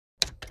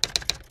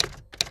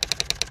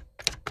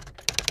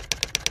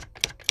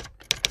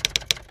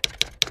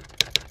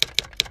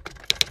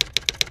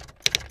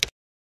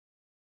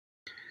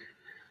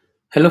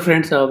Hello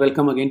friends,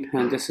 welcome again,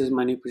 and this is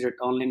my new project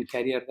online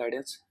career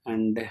guidance.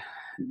 And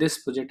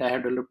this project I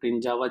have developed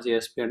in Java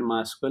JSP and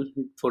MySQL.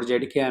 For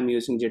JDK I'm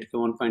using JDK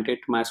 1.8,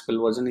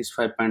 MySQL version is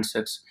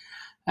 5.6,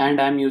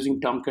 and I'm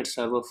using Tomcat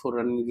server for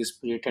running this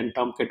project, and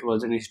Tomcat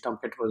version is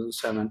Tomcat version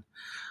 7,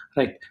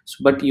 right?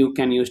 So but you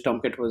can use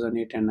Tomcat version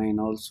 8 and 9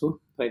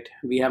 also, right?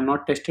 We have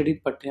not tested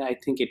it, but I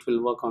think it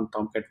will work on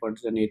Tomcat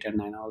version 8 and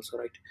 9 also,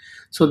 right?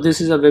 So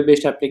this is a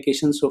web-based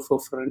application. So for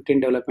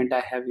front-end development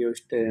I have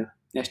used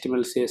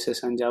HTML,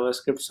 CSS, and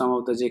JavaScript. Some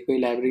of the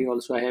jQuery library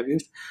also I have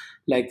used,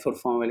 like for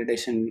form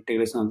validation,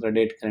 integration of the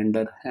date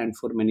calendar, and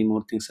for many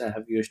more things I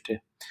have used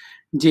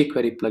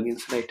jQuery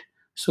plugins, right?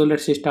 So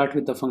let's start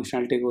with the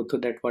functionality. Go through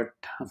that.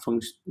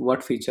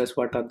 What features,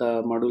 what are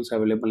the modules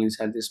available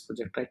inside this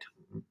project, right?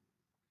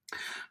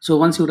 So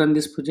once you run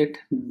this project,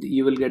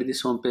 you will get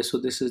this home page. So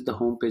this is the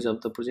home page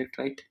of the project,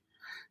 right?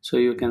 So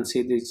you can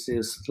see this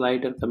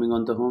slider coming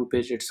on the home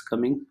page. It's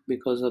coming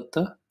because of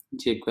the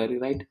jQuery,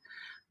 right?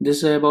 This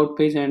is a about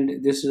page,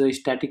 and this is a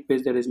static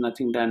page. There is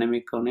nothing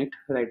dynamic on it,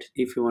 right?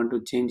 If you want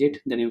to change it,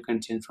 then you can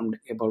change from the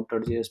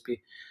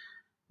about.jsp.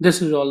 This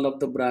is all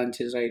of the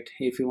branches, right?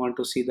 If you want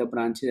to see the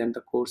branches and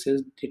the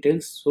courses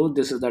details, so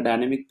this is the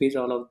dynamic page.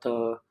 All of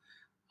the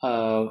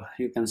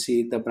you can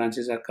see the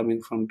branches are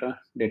coming from the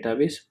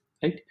database,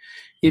 right?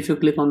 If you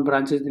click on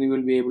branches, then you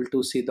will be able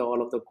to see the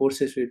all of the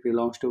courses which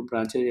belongs to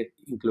branches,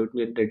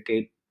 including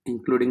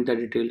the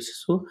details.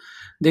 So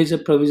there is a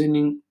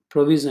provision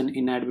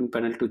in admin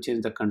panel to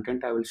change the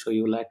content. I will show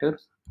you later.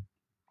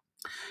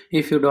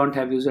 If you don't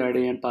have user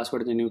id and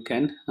password, then you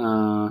can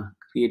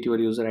create your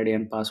user id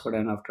and password,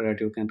 and after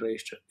that you can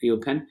register. You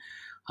can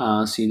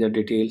see the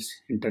details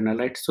internal,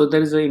 right? So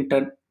there is a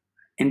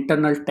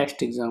internal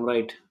text exam,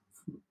 right,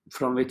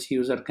 from which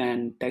user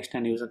can text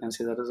and user can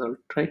see the result,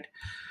 right?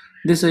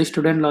 This is a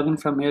student login.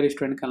 From here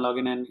student can log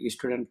in and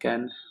student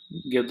can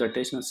give the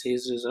test and see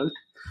his result.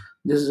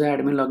 This is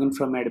admin login.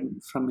 From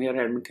here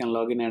admin can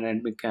log in and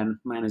admin can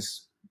manage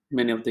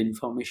many of the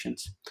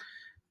informations.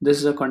 This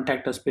is a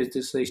contact us page.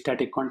 This is a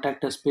static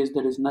contact us page.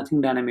 There is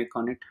nothing dynamic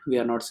on it. We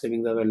are not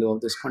saving the value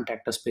of this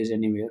contact us page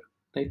anywhere,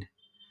 right?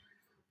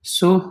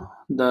 So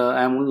the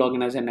I am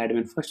login as an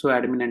admin first. So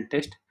admin and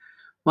test.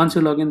 Once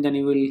you log in, then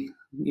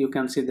you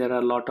can see there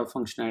are a lot of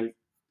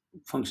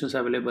functions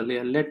available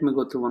here. Let me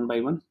go through one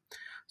by one.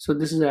 So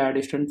this is the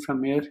add student.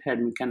 From here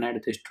admin can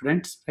add the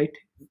students, right,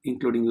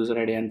 including user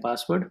id and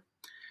password.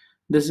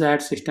 This is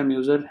add system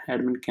user.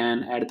 Admin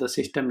can add the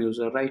system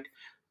user, right?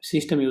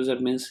 System user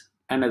means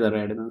another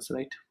admins,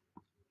 right?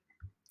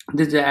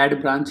 This is the add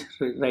branch,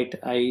 right?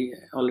 I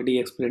already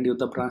explained you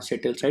the branch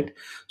details, right?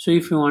 So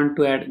if you want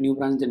to add new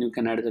branch, then you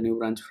can add the new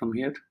branch from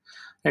here,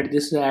 right?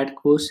 This is add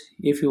course.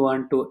 If you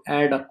want to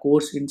add a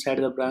course inside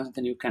the branch,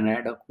 then you can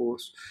add a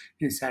course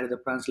inside the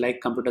branch,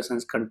 like computer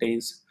science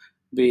contains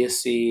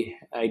BSc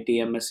IT,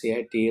 MSc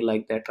IT,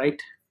 like that,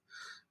 right?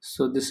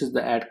 So this is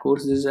the add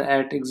course. This is the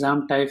add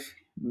exam type,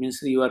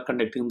 means you are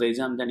conducting the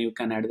exam, then you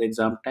can add the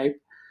exam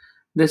type.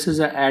 This is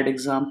a add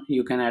exam.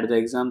 You can add the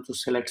exam to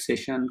select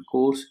session,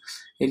 course,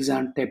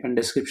 exam type, and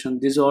description.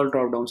 These all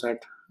drop downs are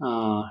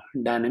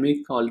dynamic.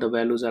 All the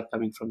values are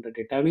coming from the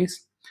database.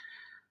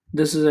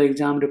 This is an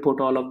exam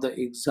report. All of the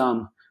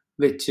exam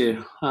which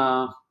you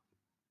have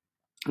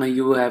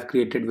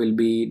created will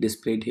be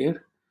displayed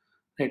here.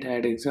 Right,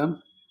 add exam,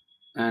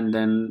 and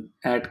then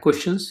add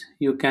questions.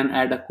 You can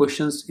add a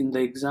questions in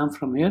the exam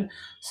from here.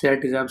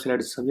 Select exam,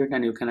 select subject,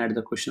 and you can add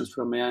the questions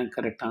from here and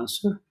correct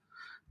answer.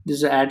 This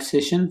is add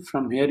session.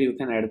 From here you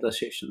can add the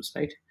sessions,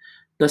 right?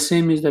 The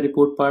same is the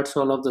report parts.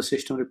 All of the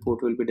system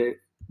report will be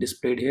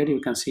displayed here.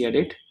 You can see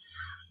edit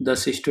the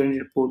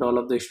student report. All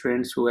of the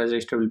students who has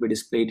registered will be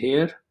displayed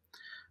here,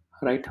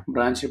 right?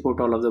 Branch report.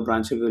 All of the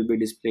branches will be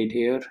displayed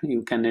here.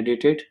 You can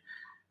edit it.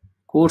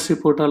 Course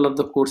report. All of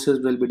the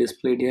courses will be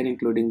displayed here,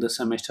 including the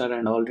semester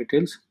and all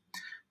details.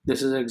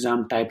 This is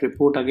exam type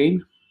report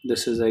again.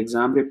 This is the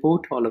exam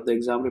report. All of the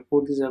exam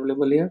report is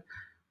available here.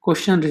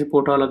 Question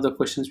report. All of the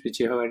questions which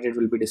you have added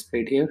will be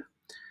displayed here.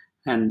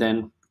 And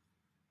then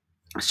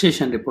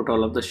session report.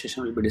 All of the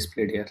session will be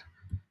displayed here.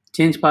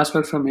 Change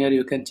password. From here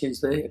you can change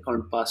the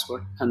account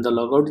password. And the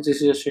logout,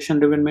 this is a session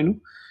driven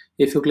menu.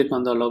 If you click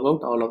on the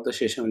logout, all of the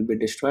session will be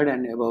destroyed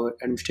and above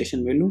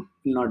administration value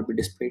will not be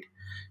displayed.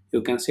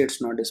 You can see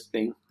it's not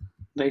displaying,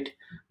 right?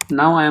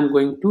 Now I am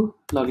going to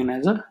log in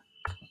as a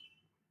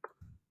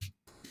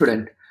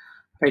student,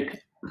 right?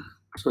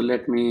 So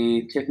let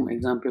me check my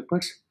exam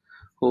papers.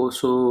 Oh,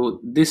 so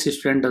this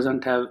student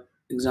doesn't have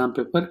exam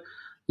paper.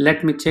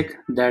 Let me check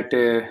that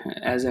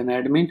as an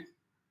admin,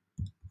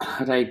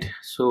 right?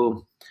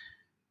 So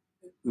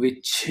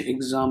which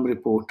exam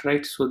report,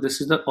 right? So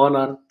this is the all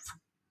our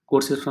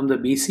courses from the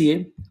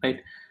BCA,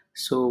 right?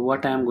 So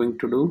what I am going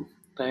to do,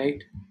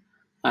 right?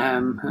 I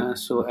am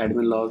so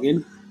admin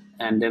login,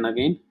 and then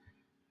again,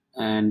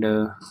 and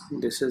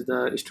this is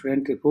the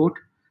student report.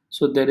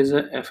 So there is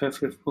a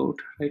FF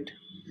report, right?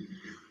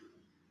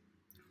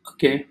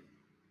 Okay.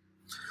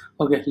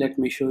 Okay, let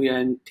me show you.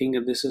 I think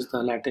this is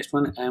the latest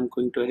one. I am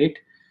going to edit,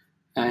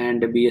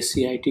 and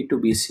BSc IT to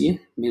BCA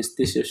means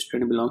this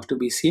student belongs to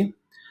BCA.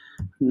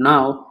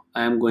 Now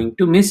I am going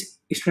to miss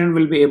student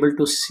will be able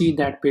to see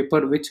that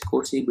paper which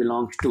course he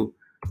belongs to,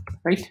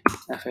 right?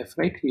 FF,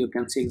 right? You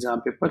can see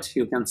exam papers.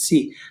 You can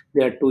see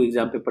there are two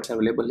exam papers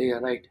available here,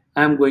 right?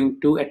 I am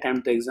going to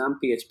attempt the exam,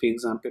 PHP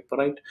exam paper,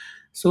 right?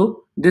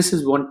 So this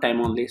is one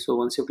time only. So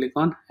once you click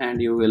on, and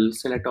you will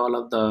select all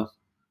of the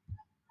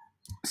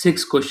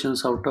six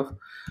questions out of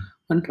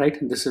one, right?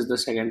 This is the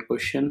second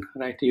question,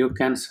 right? You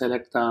can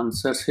select the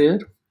answers here,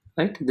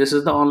 right? This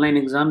is the online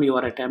exam you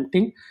are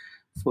attempting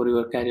for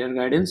your career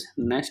guidance.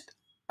 Next,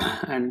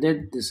 and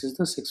then this is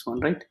the sixth one,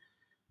 right?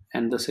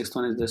 And the sixth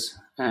one is this,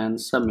 and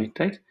submit,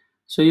 right?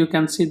 So you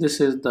can see this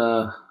is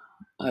the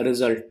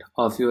result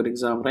of your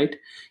exam, right?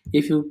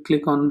 If you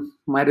click on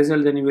my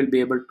result, then you will be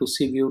able to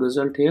see view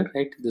result here,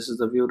 right? This is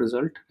the view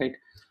result, right?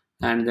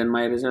 And then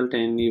my result,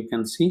 and you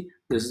can see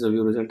this is the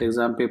view result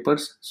exam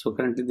papers. So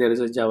currently there is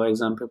a Java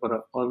exam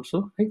paper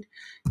also, right?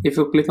 If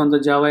you click on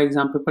the Java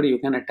exam paper, you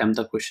can attempt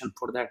the question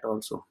for that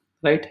also,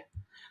 right?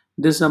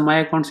 This is my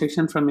account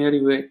section. From here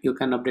you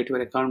can update your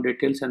account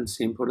details, and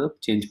same for the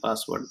change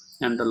password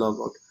and the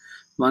logout.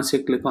 Once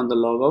you click on the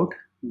logout,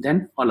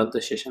 then all of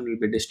the session will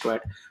be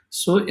destroyed.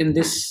 So in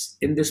this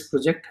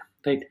project,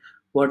 right,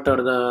 what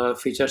are the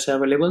features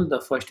available?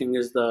 The first thing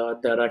is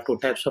there are two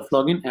types of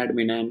login,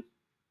 admin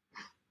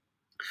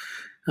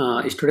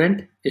and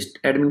student.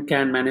 Admin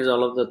can manage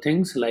all of the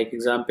things like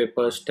exam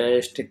papers,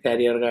 test,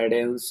 career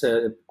guidance,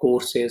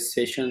 courses,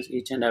 sessions,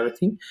 each and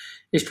everything.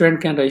 A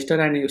student can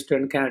register and a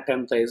student can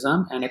attempt the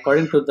exam, and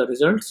according to the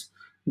results,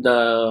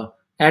 the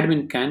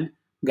admin can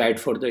guide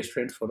for the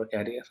student for the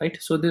career, right?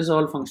 So this is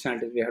all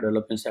functionalities we have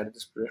developed inside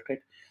this project, right?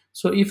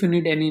 So if you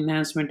need any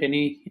enhancement,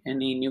 any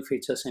new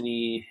features,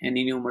 any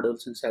new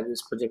modules inside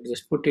this project,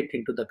 just put it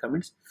into the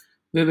comments.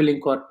 We will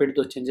incorporate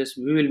those changes.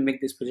 We will make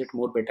this project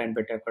more better and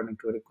better according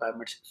to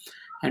requirements.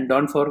 And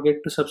don't forget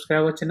to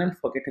subscribe our channel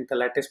for getting the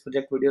latest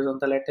project videos on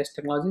the latest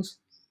technologies.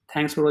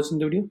 Thanks for watching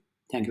the video.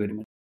 Thank you very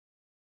much.